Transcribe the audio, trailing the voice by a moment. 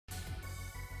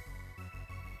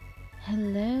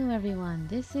Hello everyone,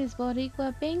 this is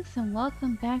Boricua Binks and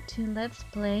welcome back to Let's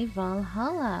Play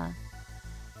Valhalla.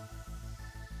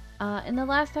 In the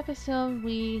last episode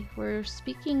we were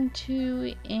speaking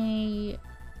to a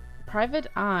private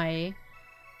eye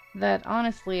that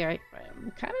honestly I'm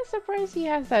kind of surprised he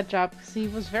has that job because he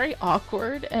was very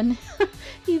awkward and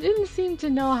he didn't seem to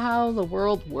know how the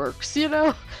world works, you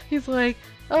know? He's like,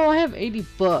 oh, I have 80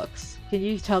 books. Can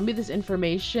you tell me this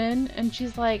information? And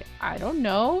she's like, I don't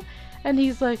know. And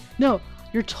he's like, no,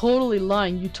 you're totally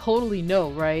lying. You totally know,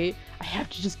 right? I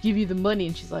have to just give you the money.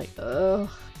 And she's like, ugh.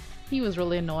 He was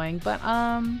really annoying. But,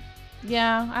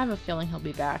 yeah, I have a feeling he'll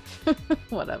be back.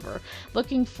 Whatever.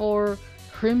 Looking for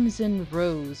Crimson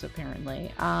Rose,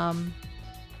 apparently. I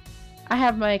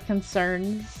have my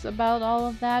concerns about all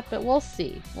of that, but we'll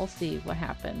see. We'll see what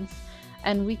happens.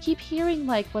 And we keep hearing,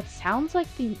 like, what sounds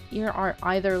like the are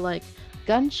either, like,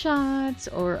 gunshots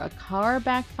or a car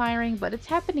backfiring, but it's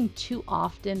happening too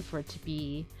often for it to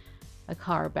be a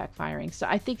car backfiring. So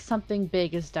I think something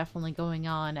big is definitely going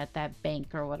on at that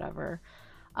bank or whatever.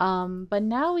 But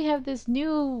now we have this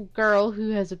new girl who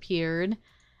has appeared,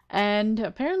 and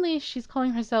apparently she's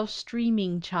calling herself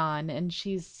Streaming Chan, and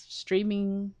she's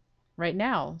streaming right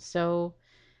now. So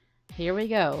here we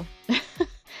go.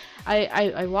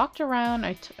 I walked around,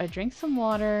 I drank some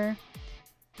water,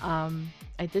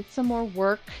 I did some more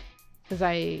work because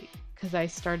I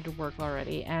started to work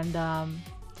already, and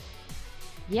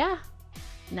yeah,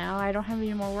 now I don't have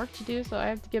any more work to do, so I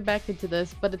have to get back into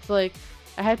this. But it's like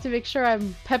I have to make sure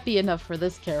I'm peppy enough for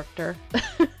this character.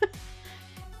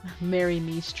 Marry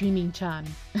me, Streaming Chan.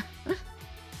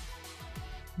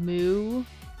 Moon.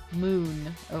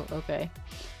 Oh, okay.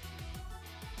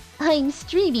 I'm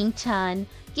Streaming Chan,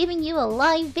 giving you a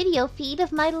live video feed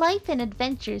of my life and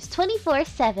adventures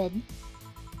 24/7.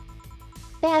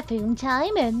 Bathroom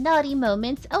time and naughty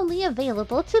moments only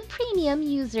available to premium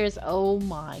users. Oh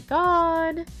my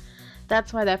god.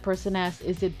 That's why that person asked,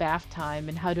 is it bath time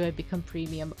and how do I become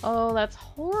premium? Oh, that's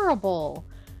horrible.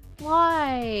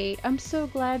 Why? I'm so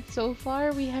glad so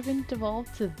far we haven't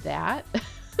evolved to that.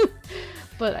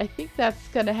 But I think that's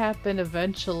gonna happen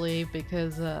eventually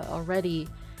because already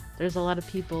there's a lot of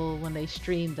people when they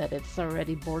stream that it's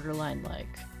already borderline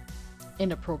like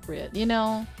inappropriate, you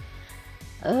know?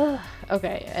 Ugh.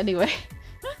 Okay, anyway.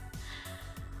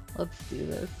 Let's do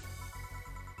this.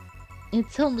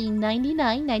 It's only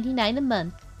 $99.99 a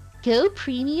month. Go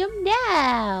premium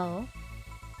now!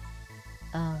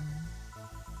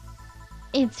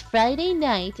 It's Friday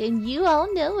night and you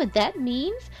all know what that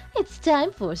means. It's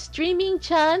time for Streaming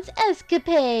Chan's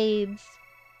escapades.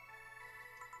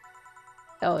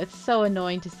 Oh, it's so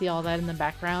annoying to see all that in the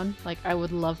background. Like, I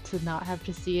would love to not have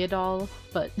to see it all,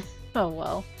 but oh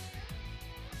well.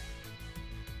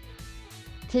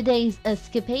 Today's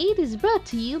escapade is brought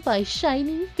to you by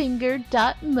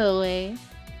ShiningFinger.moe,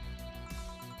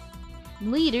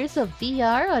 leaders of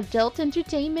VR adult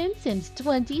entertainment since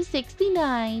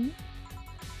 2069.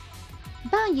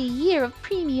 Buy a year of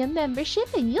premium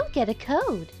membership and you'll get a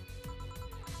code.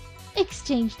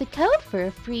 Exchange the code for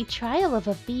a free trial of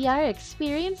a VR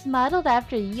experience modeled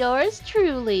after yours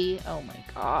truly. Oh my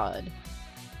god.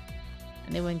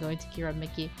 Anyone going to Kira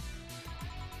Mickey?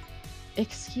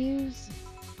 Excuse?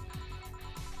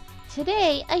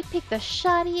 Today, I picked the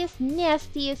shoddiest,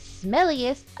 nastiest,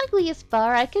 smelliest, ugliest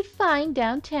bar I could find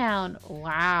downtown.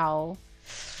 Wow.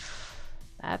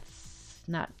 That's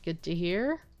not good to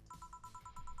hear.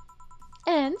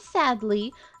 And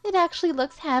sadly, it actually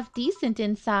looks half decent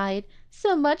inside.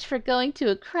 So much for going to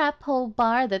a crap hole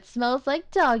bar that smells like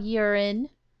dog urine.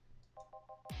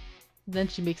 Then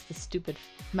she makes the stupid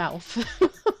mouth.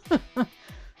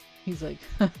 He's like,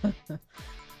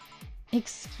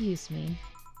 excuse me.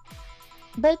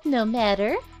 But no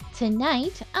matter,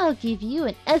 tonight I'll give you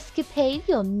an escapade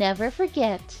you'll never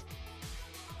forget.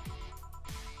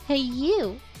 Hey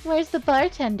you, where's the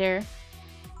bartender?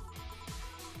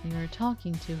 You're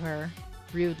talking to her,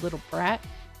 rude little brat.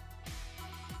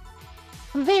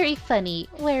 Very funny.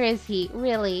 Where is he,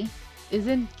 really?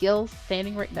 Isn't Gil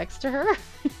standing right next to her?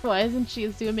 Why isn't she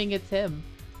assuming it's him?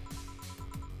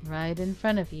 Right in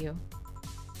front of you.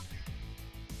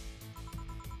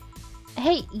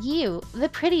 Hey, you, the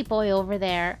pretty boy over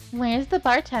there. Where's the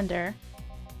bartender?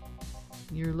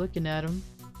 You're looking at him.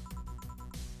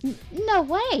 No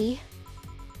way!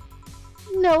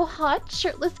 No hot,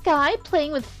 shirtless guy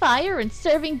playing with fire and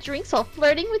serving drinks while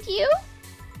flirting with you?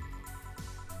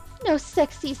 No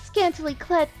sexy, scantily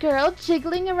clad girl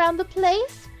jiggling around the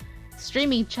place?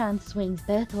 Streaming Chan swings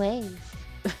both ways.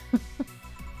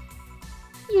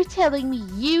 You're telling me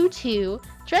you two,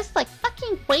 dressed like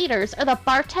fucking waiters, are the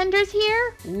bartenders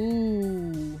here?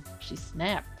 Ooh. she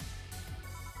snapped.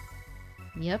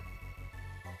 Yep.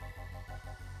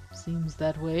 Seems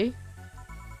that way.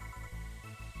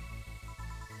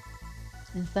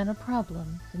 Is that a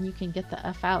problem? Then you can get the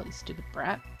F out, you stupid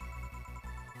brat.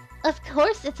 Of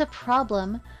course it's a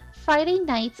problem. Friday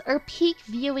nights are peak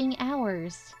viewing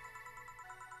hours.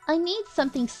 I need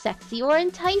something sexy or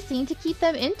enticing to keep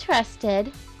them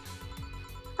interested.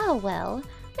 Oh well,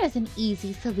 there's an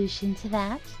easy solution to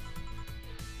that.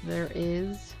 There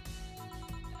is.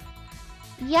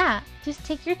 Yeah, just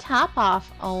take your top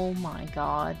off. Oh my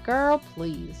god. Girl,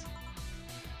 please.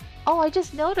 Oh, I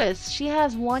just noticed. She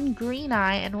has one green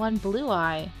eye and one blue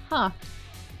eye. Huh.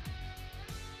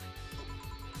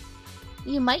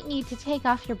 You might need to take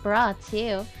off your bra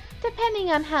too,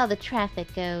 depending on how the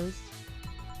traffic goes.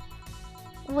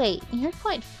 Wait, you're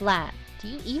quite flat. Do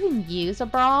you even use a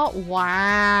bra?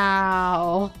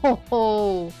 Wow.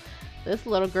 Ho. This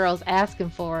little girl's asking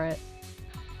for it.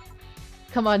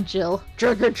 Come on, Jill.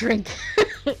 Drug her drink.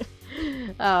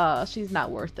 She's not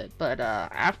worth it. But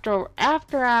after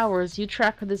hours, you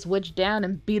track this witch down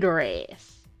and beat her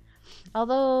ass.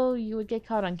 Although you would get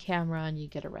caught on camera and you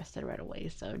get arrested right away,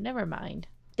 so never mind.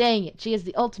 Dang it, she is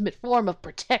the ultimate form of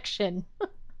protection.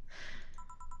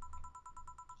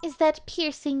 Is that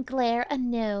piercing glare a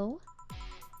no?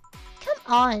 Come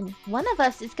on, one of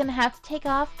us is gonna have to take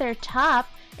off their top,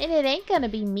 and it ain't gonna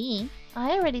be me.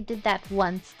 I already did that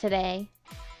once today.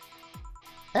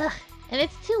 Ugh, and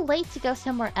it's too late to go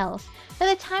somewhere else. By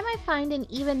the time I find an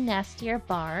even nastier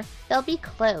bar, they'll be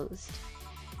closed.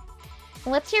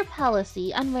 What's your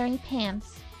policy on wearing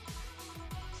pants?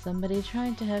 Somebody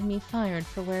tried to have me fired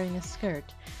for wearing a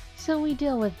skirt, so we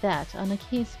deal with that on a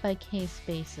case-by-case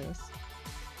basis.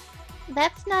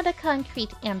 That's not a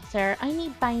concrete answer. I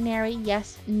need binary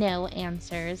yes-no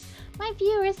answers. My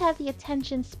viewers have the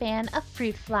attention span of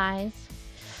fruit flies.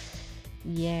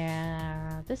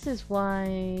 Yeah, this is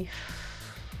why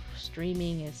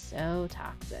streaming is so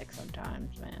toxic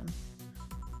sometimes, man.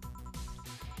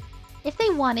 If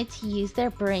they wanted to use their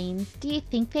brains, do you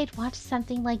think they'd watch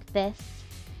something like this?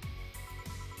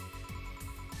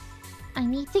 I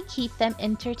need to keep them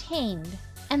entertained,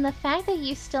 and the fact that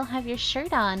you still have your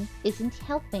shirt on isn't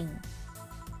helping.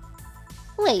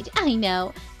 Wait, I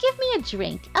know. Give me a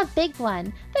drink, a big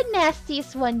one, the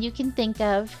nastiest one you can think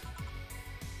of.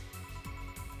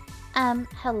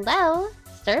 Hello?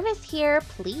 Service here,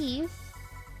 please.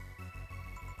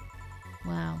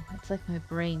 Wow, it's like my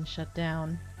brain shut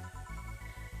down.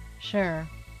 Sure.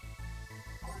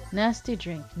 Nasty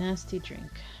drink, nasty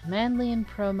drink. Manly and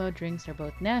promo drinks are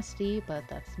both nasty, but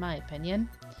that's my opinion.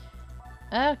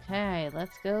 Okay,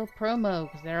 let's go promo,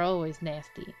 because they're always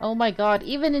nasty. Oh my god,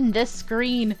 even in this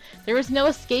screen, there is no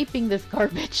escaping this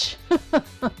garbage.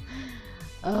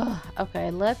 Ugh, okay,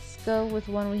 let's go with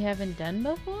one we haven't done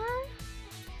before?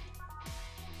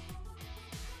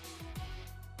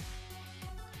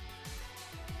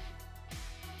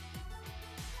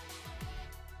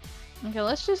 Okay,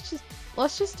 let's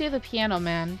just do the Piano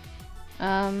Man.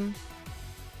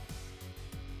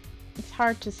 It's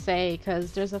hard to say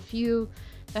because there's a few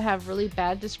that have really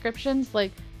bad descriptions.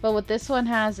 Like, but what this one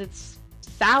has, it's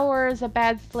sour is a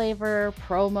bad flavor,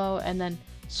 promo, and then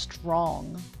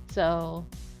strong. So,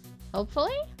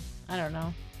 hopefully, I don't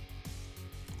know.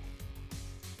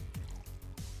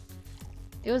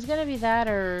 It was gonna be that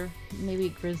or maybe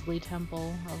Grizzly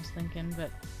Temple. I was thinking, but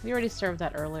we already served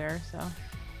that earlier, so.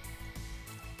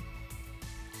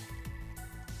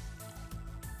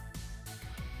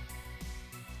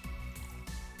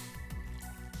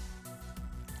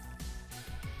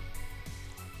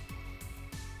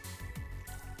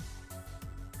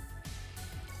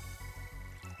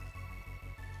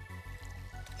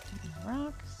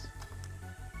 Rocks.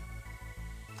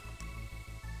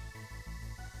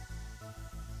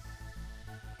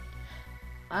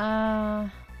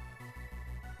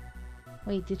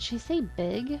 Wait, did she say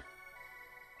big?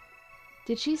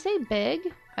 Did she say big?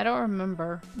 I don't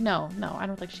remember. No, I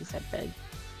don't think she said big.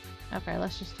 Okay,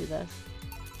 let's just do this.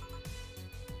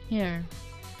 Here.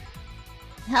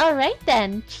 Alright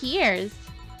then, cheers!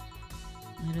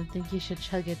 I don't think you should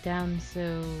chug it down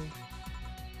so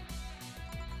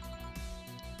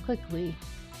quickly.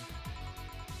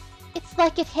 It's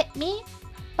like it hit me,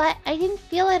 but I didn't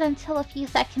feel it until a few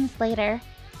seconds later.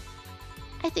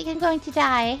 I think I'm going to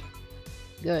die.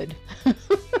 Good.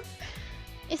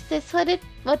 Is this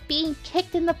what being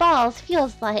kicked in the balls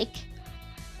feels like?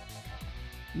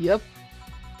 Yep.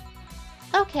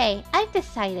 Okay, I've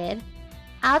decided.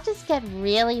 I'll just get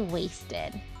really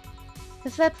wasted.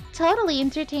 Because that's totally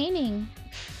entertaining.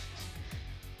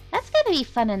 That's gonna be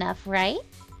fun enough, right?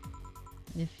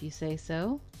 If you say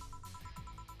so.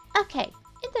 Okay,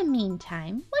 in the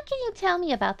meantime, what can you tell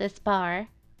me about this bar?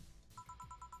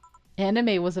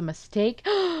 Anime was a mistake?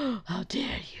 How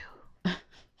dare you?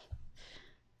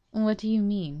 What do you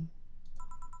mean?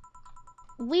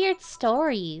 Weird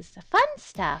stories, fun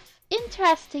stuff,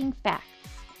 interesting facts.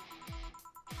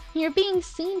 You're being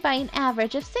seen by an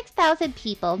average of 6,000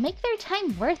 people. Make their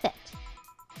time worth it.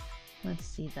 Let's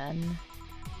see then.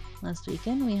 Last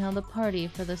weekend we held a party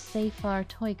for the Safar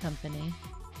Toy Company.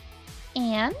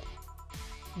 And?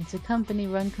 It's a company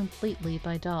run completely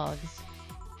by dogs.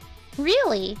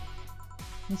 Really?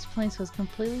 This place was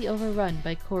completely overrun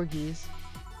by corgis.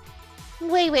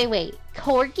 Wait.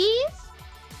 Corgis?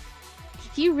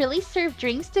 Did you really serve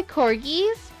drinks to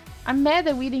corgis? I'm mad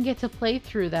that we didn't get to play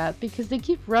through that because they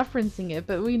keep referencing it,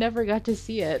 but we never got to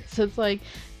see it. So it's like,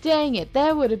 dang it,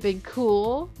 that would have been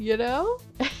cool, you know?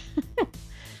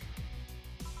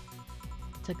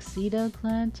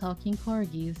 Tuxedo-clad talking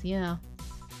corgis, yeah.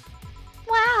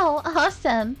 Wow,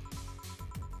 awesome.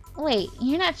 Wait,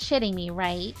 you're not shitting me,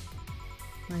 right?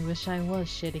 I wish I was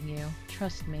shitting you.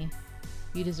 Trust me.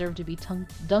 You deserve to be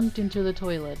dunked into the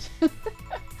toilet.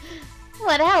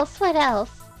 What else?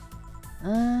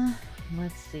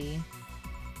 Let's see.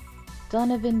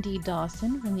 Donovan D.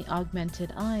 Dawson from the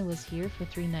Augmented Eye was here for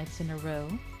 3 nights in a row.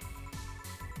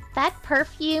 That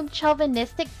perfumed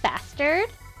chauvinistic bastard?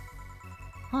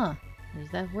 Huh,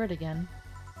 there's that word again.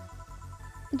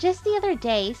 Just the other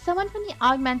day, someone from the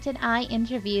Augmented Eye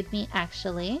interviewed me,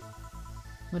 actually.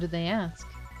 What did they ask?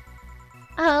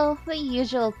 Oh, the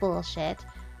usual bullshit.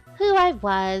 Who I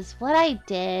was, what I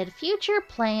did, future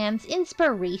plans,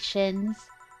 inspirations.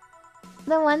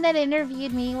 The one that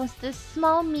interviewed me was this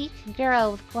small, meek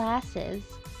girl with glasses.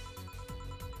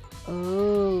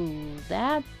 Oh,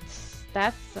 that's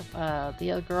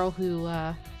the other girl who,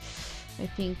 I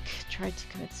think tried to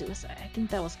commit suicide. I think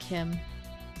that was Kim.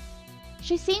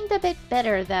 She seemed a bit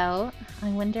bitter, though. I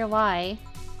wonder why.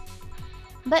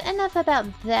 But enough about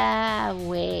that.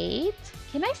 Wait.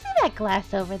 Can I see that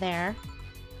glass over there?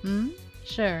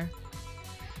 Sure.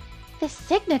 The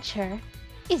signature?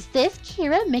 Is this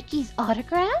Kira Mickey's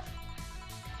autograph?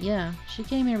 Yeah, she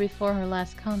came here before her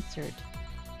last concert.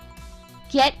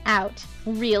 Get out.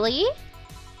 Really?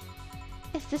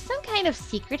 Is this some kind of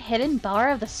secret hidden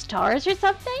bar of the stars or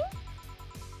something?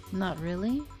 Not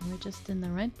really. We're just in the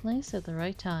right place at the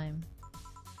right time.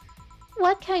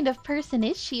 What kind of person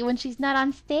is she when she's not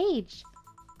on stage?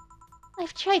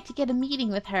 I've tried to get a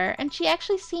meeting with her, and she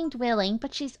actually seemed willing,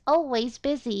 but she's always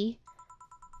busy.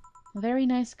 A very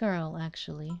nice girl,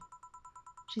 actually.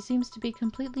 She seems to be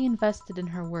completely invested in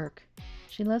her work.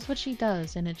 She loves what she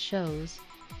does, and it shows.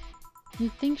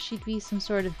 You'd think she'd be some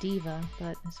sort of diva,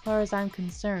 but as far as I'm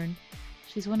concerned,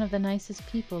 she's one of the nicest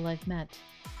people I've met.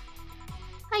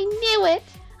 I knew it!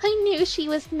 I knew she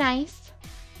was nice.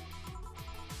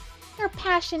 Her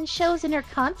passion shows in her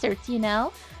concerts, you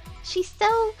know. She's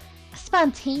so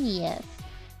spontaneous.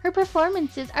 Her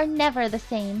performances are never the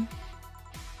same.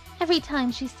 Every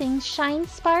time she sings Shine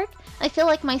Spark, I feel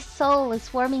like my soul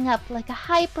is warming up like a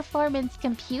high-performance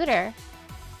computer.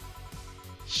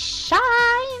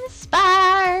 Shine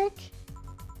Spark!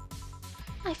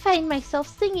 I find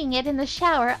myself singing it in the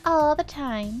shower all the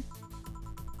time.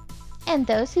 And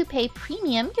those who pay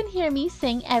premium can hear me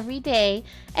sing every day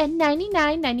at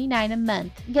 $99.99 a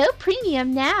month. Go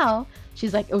premium now!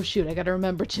 She's like, oh shoot, I gotta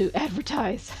remember to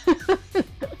advertise.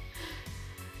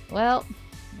 Well,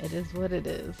 it is what it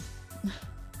is.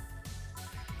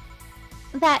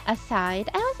 That aside,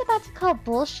 I was about to call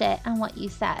bullshit on what you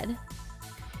said.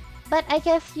 But I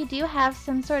guess you do have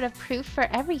some sort of proof for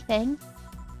everything.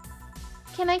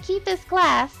 Can I keep this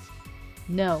glass?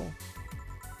 No.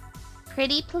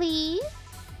 Pretty please?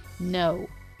 No.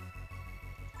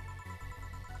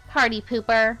 Party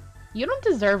pooper. You don't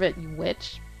deserve it, you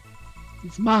witch.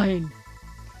 It's mine.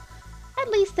 At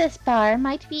least this bar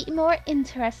might be more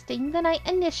interesting than I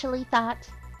initially thought.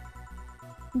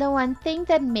 The one thing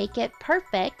that'd make it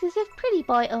perfect is if Pretty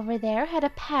Boy over there had a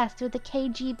past with the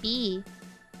KGB.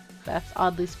 That's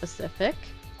oddly specific.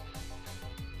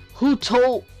 Who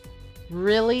told?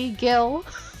 Really, Gil?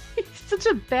 He's such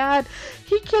a bad...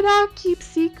 He cannot keep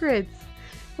secrets.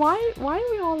 Why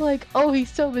are we all like, oh,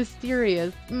 he's so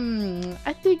mysterious?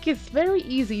 I think it's very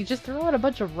easy. Just throw out a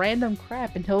bunch of random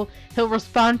crap and he'll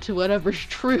respond to whatever's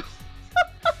true.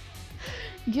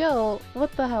 Gil,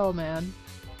 what the hell, man?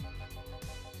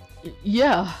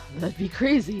 Yeah, that'd be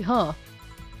crazy, huh?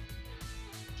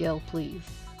 Gil, please.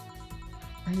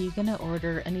 Are you gonna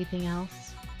order anything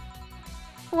else?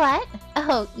 What?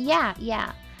 Oh,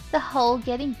 yeah. The whole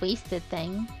getting wasted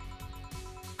thing.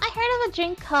 I heard of a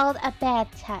drink called a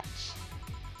bad touch.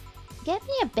 get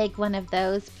me a big one of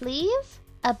those, please.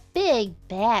 A big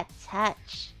bad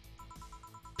touch.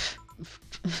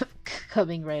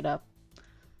 Coming right up.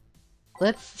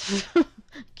 Let's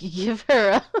give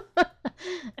her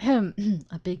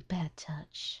a big bad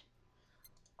touch.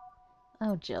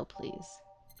 Oh, Jill, please.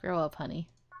 Grow up, honey.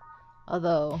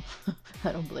 Although,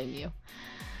 I don't blame you.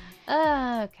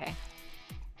 Okay.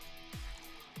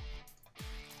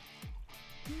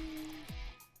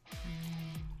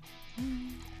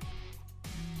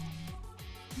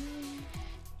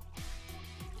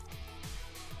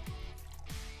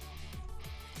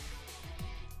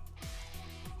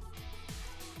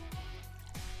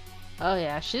 Oh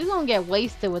yeah, she's gonna get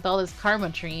wasted with all this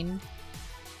Karmatrine.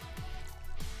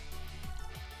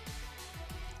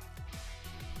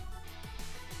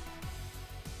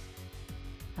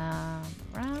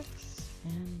 Rocks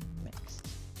and mixed.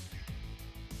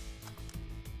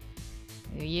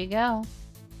 Here you go.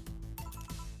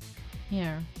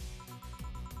 Here.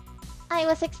 I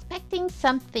was expecting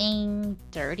something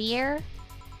dirtier.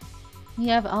 You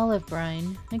have olive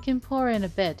brine. I can pour in a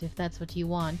bit if that's what you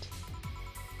want.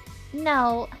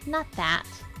 No, not that.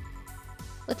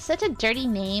 With such a dirty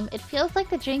name, it feels like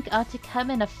the drink ought to come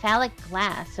in a phallic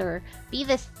glass or be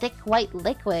this thick white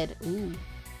liquid. Ooh,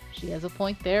 she has a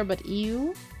point there, but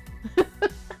ew.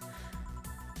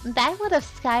 That would have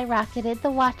skyrocketed the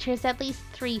watchers at least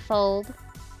threefold.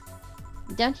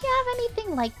 Don't you have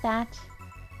anything like that?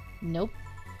 Nope.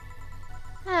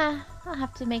 I'll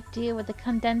have to make do with the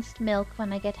condensed milk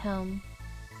when I get home.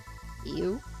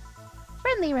 Ew.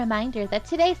 Friendly reminder that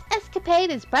today's escapade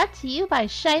is brought to you by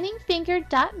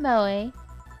ShiningFinger.moe,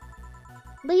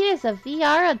 leaders of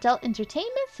VR adult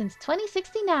entertainment since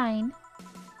 2069.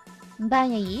 Buy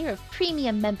a year of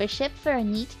premium membership for a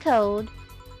neat code.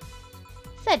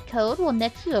 Said code will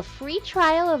net you a free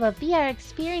trial of a VR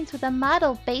experience with a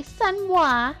model based on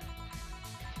moi.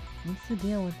 What's the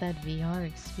deal with that VR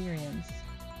experience?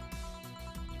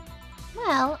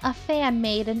 Well, a fan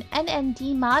made an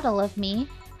NND model of me.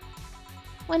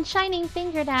 When Shining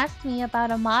Fingered asked me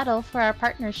about a model for our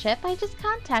partnership, I just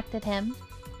contacted him.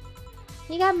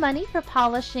 He got money for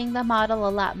polishing the model a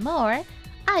lot more.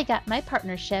 I got my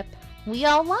partnership. We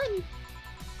all won.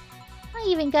 I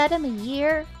even got him a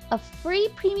year of free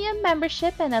premium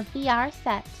membership and a VR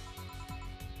set.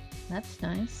 That's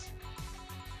nice.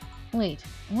 Wait,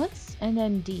 what's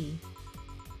NND?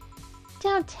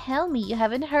 Don't tell me you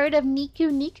haven't heard of Niku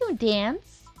Niku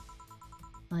Dance.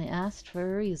 I asked for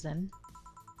a reason.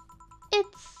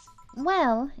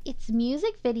 It's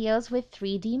music videos with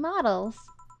 3D models.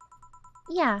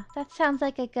 Yeah, that sounds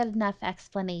like a good enough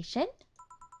explanation.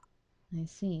 I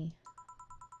see.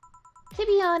 To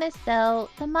be honest though,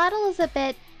 the model is a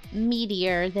bit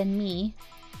meatier than me.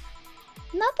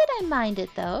 Not that I mind it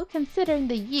though, considering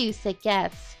the use it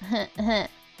gets.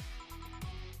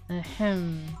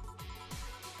 Ahem.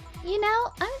 You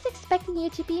know, I was expecting you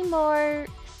to be more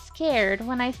scared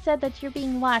when I said that you're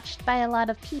being watched by a lot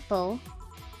of people.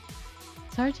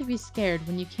 It's hard to be scared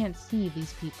when you can't see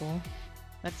these people.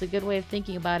 That's a good way of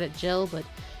thinking about it, Jill, but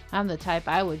I'm the type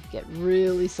I would get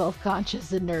really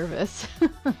self-conscious and nervous.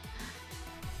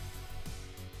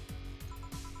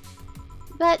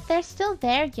 But they're still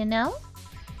there, you know?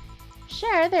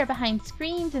 Sure, they're behind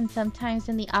screens and sometimes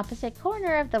in the opposite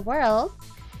corner of the world.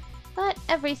 But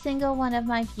every single one of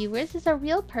my viewers is a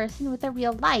real person with a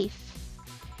real life.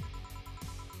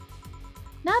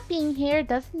 Not being here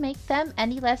doesn't make them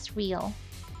any less real.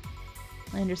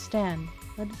 I understand,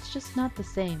 but it's just not the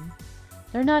same.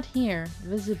 They're not here,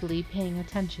 visibly paying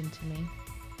attention to me.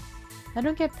 I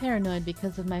don't get paranoid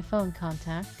because of my phone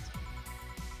contacts.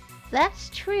 That's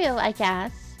true, I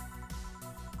guess.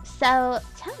 So,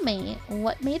 tell me,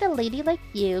 what made a lady like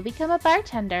you become a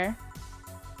bartender?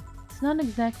 It's not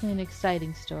exactly an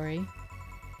exciting story.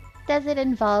 Does it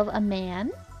involve a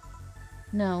man?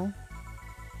 No.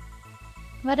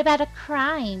 What about a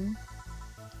crime?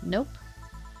 Nope.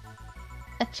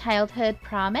 A childhood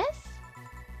promise?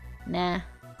 Nah.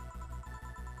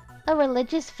 A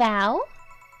religious vow?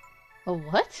 A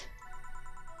what?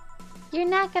 You're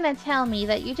not gonna tell me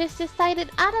that you just decided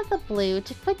out of the blue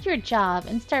to quit your job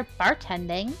and start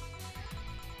bartending?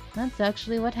 That's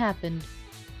actually what happened.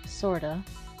 Sorta.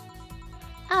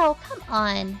 Oh, come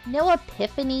on. No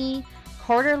epiphany,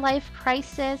 quarter-life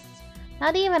crisis,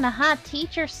 not even a hot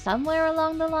teacher somewhere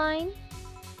along the line?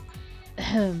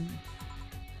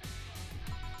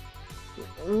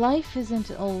 Life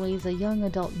isn't always a young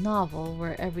adult novel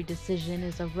where every decision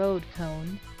is a road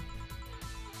cone.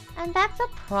 And that's a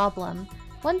problem.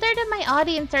 1/3 of my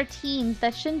audience are teens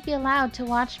that shouldn't be allowed to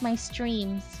watch my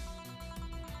streams.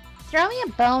 Throw me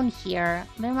a bone here.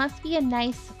 There must be a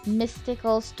nice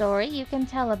mystical story you can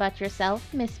tell about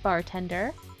yourself, Miss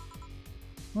Bartender.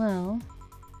 Well...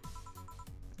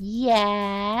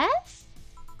 Yes?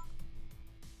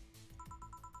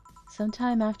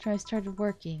 Sometime after I started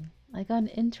working, I got an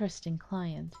interesting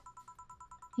client.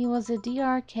 He was a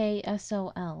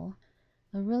DRK-SOL,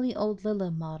 a really old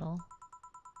Lila model.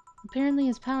 Apparently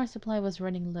his power supply was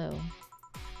running low.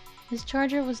 His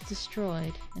charger was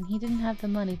destroyed, and he didn't have the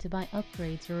money to buy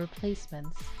upgrades or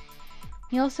replacements.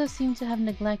 He also seemed to have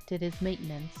neglected his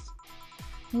maintenance.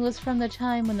 It was from the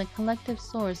time when the collective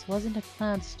source wasn't a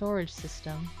cloud storage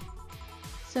system.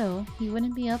 So, he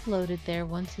wouldn't be uploaded there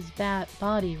once his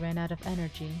body ran out of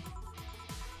energy.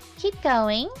 Keep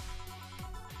going.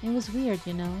 It was weird,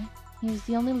 you know. He was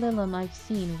the only Lilim I've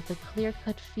seen with a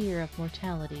clear-cut fear of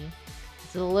mortality.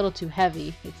 It's a little too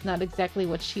heavy. It's not exactly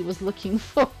what she was looking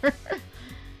for.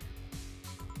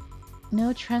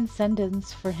 No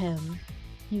transcendence for him.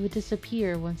 He would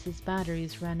disappear once his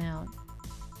batteries ran out.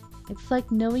 It's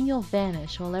like knowing you'll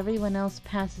vanish while everyone else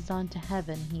passes on to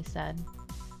heaven, he said.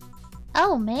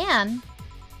 Oh man!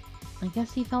 I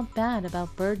guess he felt bad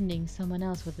about burdening someone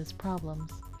else with his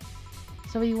problems.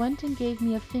 So he went and gave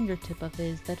me a fingertip of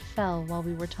his that fell while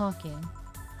we were talking.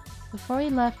 Before he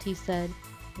left, he said,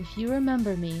 "If you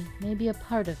remember me, maybe a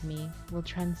part of me will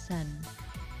transcend."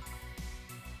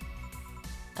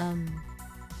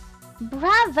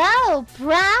 Bravo!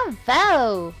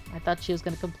 Bravo! I thought she was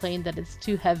gonna complain that it's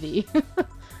too heavy.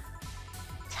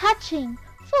 Touching,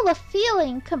 full of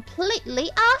feeling, completely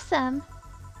awesome.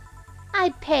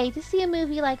 I'd pay to see a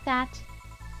movie like that.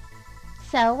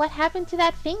 So, what happened to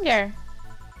that finger?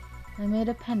 I made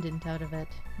a pendant out of it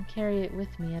and carry it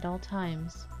with me at all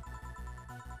times.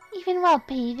 Even while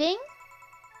bathing?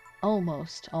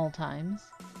 Almost all times.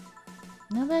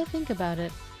 Now that I think about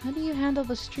it, how do you handle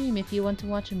the stream if you want to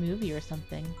watch a movie or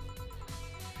something?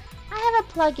 I have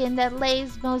a plugin that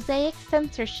lays mosaic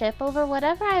censorship over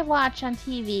whatever I watch on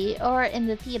TV or in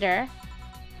the theater.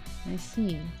 I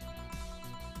see.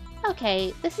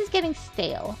 Okay, this is getting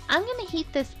stale. I'm gonna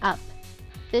heat this up.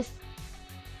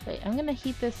 I'm gonna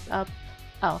heat this up.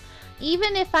 Oh,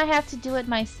 even if I have to do it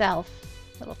myself.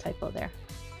 Little typo there.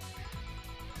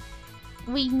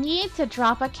 We need to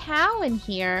drop a cow in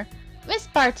here. Miss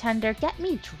Bartender, get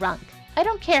me drunk. I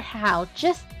don't care how,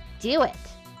 just do it.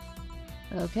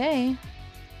 Okay.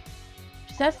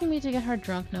 She's asking me to get her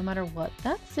drunk no matter what.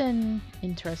 That's an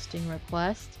interesting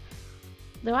request.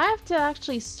 Do I have to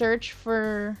actually search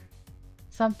for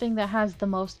something that has the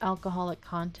most alcoholic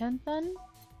content then?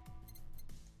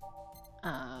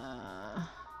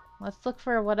 Let's look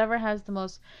for whatever has the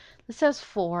most. This says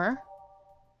 4.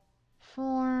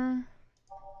 4.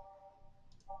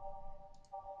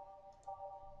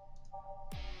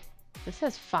 This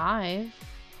says 5.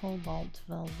 Cobalt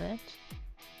velvet.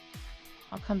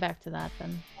 I'll come back to that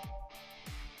then.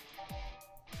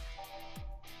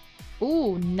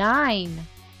 Ooh, 9.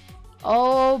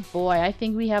 Oh boy, I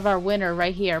think we have our winner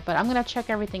right here, but I'm gonna check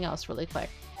everything else really quick.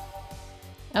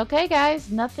 Okay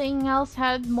guys, nothing else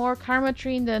had more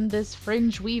Karmatrine than this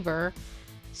Fringe Weaver.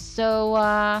 So,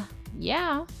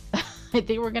 yeah, I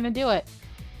think we're gonna do it.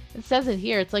 It says it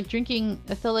here, it's like drinking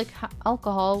ethylic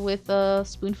alcohol with a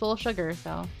spoonful of sugar,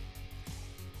 so.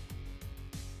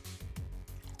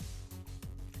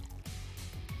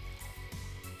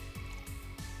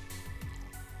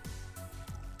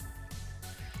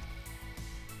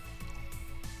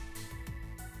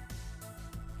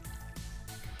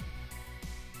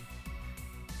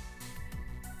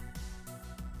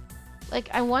 Like,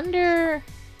 I wonder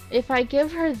if I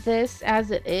give her this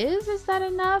as it is that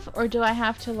enough? Or do I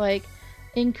have to, like,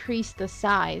 increase the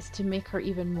size to make her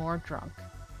even more drunk?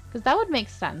 Because that would make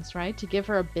sense, right? To give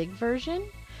her a big version?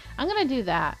 I'm gonna do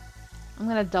that. I'm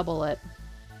gonna double it.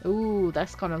 Ooh,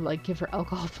 that's gonna, like, give her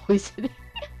alcohol poisoning.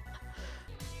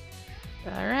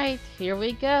 Alright, here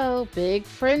we go. Big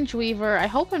Fringe Weaver. I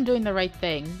hope I'm doing the right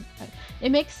thing.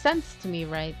 It makes sense to me,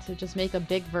 right? To just make a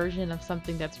big version of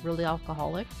something that's really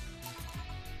alcoholic.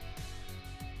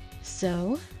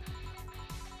 So,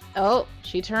 oh,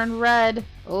 she turned red.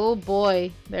 Oh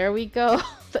boy, there we go.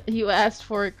 You asked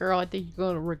for it, girl. I think you're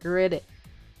going to regret it.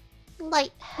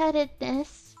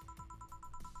 Lightheadedness.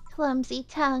 Clumsy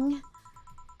tongue.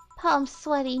 Palms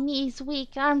sweaty, knees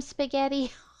weak, arms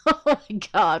spaghetti. Oh my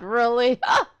god, really?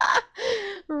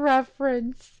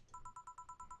 Reference.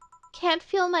 Can't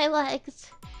feel my legs.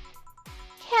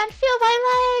 Can't feel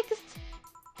my legs.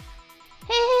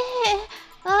 Hey,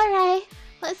 alright.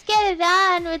 Let's get it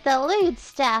on with the lewd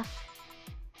stuff.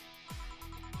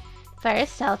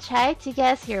 First, I'll try to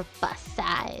guess your bust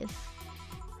size.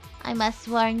 I must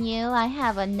warn you, I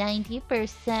have a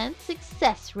 90%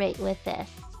 success rate with this.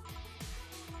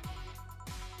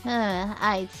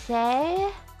 I'd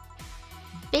say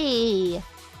B.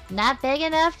 Not big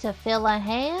enough to fill a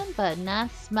hand, but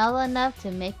not small enough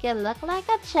to make it look like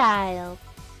a child.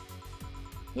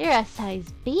 You're a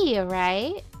size B,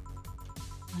 right?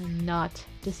 I'm not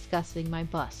discussing my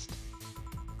bust.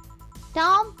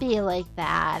 Don't be like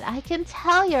that. I can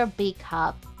tell you're B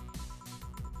cup.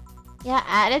 Your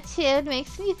attitude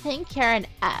makes me think you're an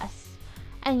S,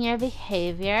 and your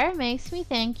behavior makes me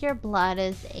think your blood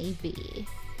is AB.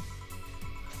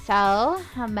 So,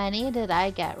 how many did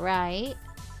I get right?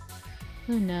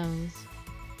 Who knows?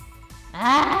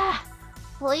 Ah!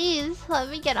 Please, let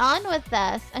me get on with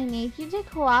this. I need you to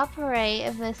cooperate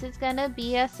if this is gonna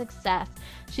be a success.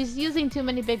 She's using too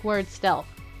many big words still.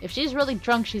 If she's really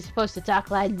drunk, she's supposed to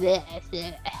talk like this.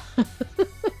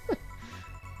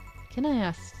 Can I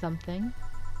ask something?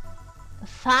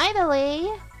 Finally!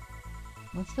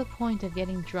 What's the point of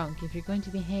getting drunk if you're going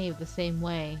to behave the same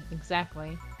way?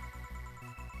 Exactly.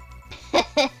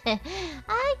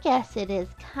 I guess it is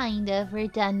kind of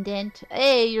redundant.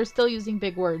 Hey, you're still using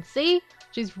big words. See?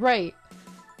 She's right.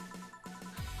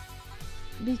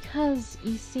 Because,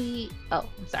 you see... Oh,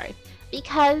 I'm sorry.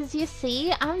 Because, you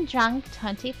see, I'm drunk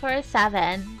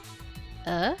 24/7.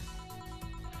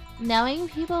 Knowing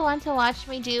people want to watch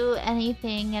me do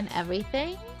anything and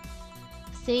everything?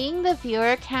 Seeing the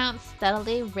viewer count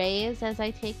steadily raise as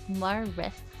I take more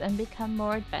risks and become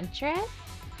more adventurous?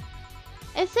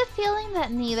 It's a feeling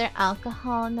that neither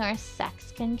alcohol nor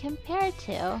sex can compare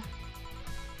to.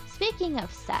 Speaking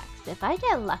of sex, if I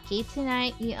get lucky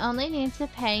tonight, you only need to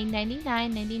pay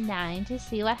 $99.99 to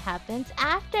see what happens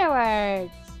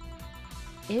afterwards.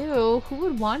 Ew, who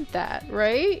would want that,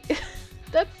 right?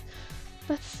 That's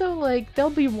so like, they'll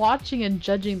be watching and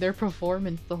judging their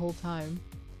performance the whole time.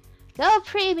 Go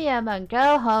premium and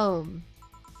go home.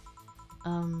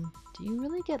 Do you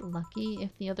really get lucky if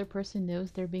the other person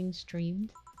knows they're being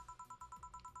streamed?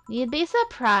 You'd be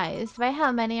surprised by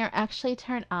how many are actually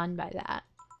turned on by that.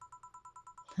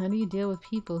 How do you deal with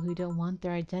people who don't want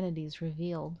their identities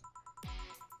revealed?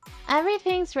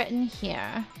 Everything's written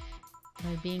here.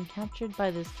 By being captured by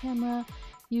this camera,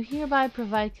 you hereby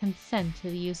provide consent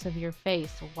to the use of your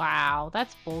face. Wow,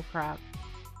 that's bullcrap.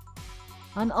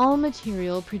 On all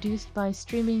material produced by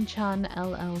Streaming Chan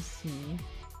LLC.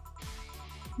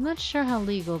 I'm not sure how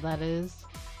legal that is.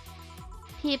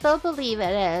 People believe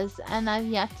it is, and I've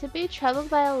yet to be troubled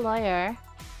by a lawyer.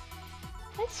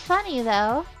 It's funny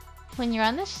though. When you're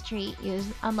on the street,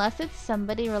 unless it's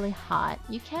somebody really hot,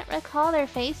 you can't recall their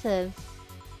faces.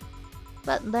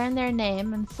 But learn their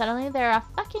name and suddenly they're a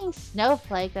fucking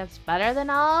snowflake that's better than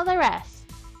all the rest.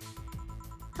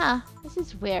 Huh, this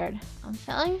is weird. I'm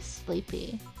feeling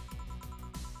sleepy.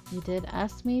 You did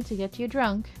ask me to get you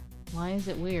drunk. Why is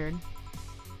it weird?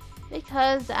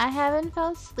 Because I haven't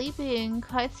felt sleepy in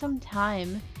quite some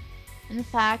time. In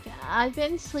fact, I've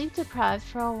been sleep deprived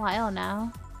for a while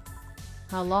now.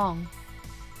 How long?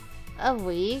 A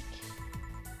week.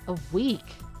 A week?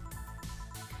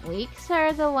 Weeks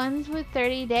are the ones with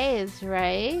 30 days,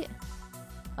 right?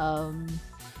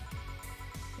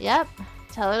 Yep,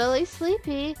 totally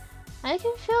sleepy. I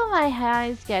can feel my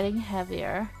eyes getting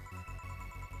heavier.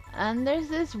 And there's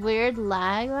this weird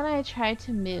lag when I try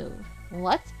to move.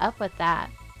 What's up with that?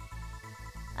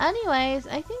 Anyways,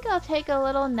 I think I'll take a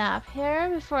little nap here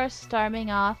before storming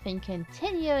off and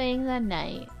continuing the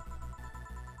night.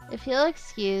 If you'll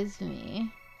excuse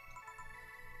me.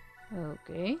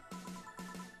 Okay.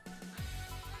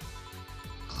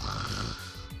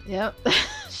 Yep,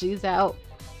 she's out.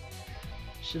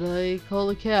 Should I call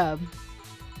a cab?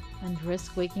 And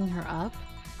risk waking her up?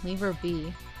 Leave her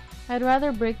be. I'd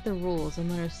rather break the rules and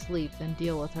let her sleep than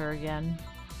deal with her again.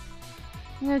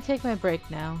 I'm gonna take my break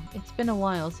now. It's been a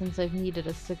while since I've needed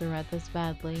a cigarette this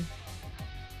badly.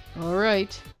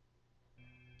 Alright.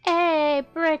 Hey,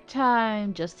 break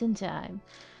time! Just in time.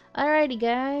 Alrighty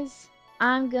guys,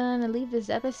 I'm gonna leave this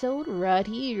episode right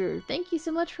here. Thank you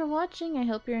so much for watching. I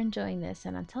hope you're enjoying this.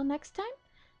 And until next time,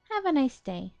 have a nice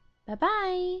day.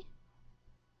 Bye-bye!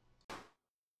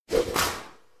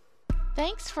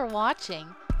 Thanks for watching.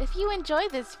 If you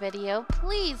enjoyed this video,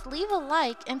 please leave a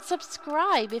like and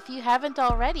subscribe if you haven't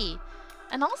already.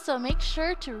 And also make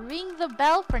sure to ring the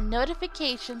bell for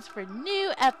notifications for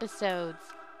new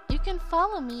episodes. You can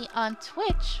follow me on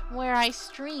Twitch, where I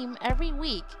stream every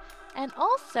week. And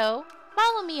also,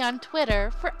 follow me on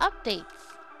Twitter for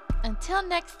updates. Until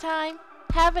next time,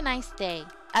 have a nice day.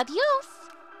 Adios!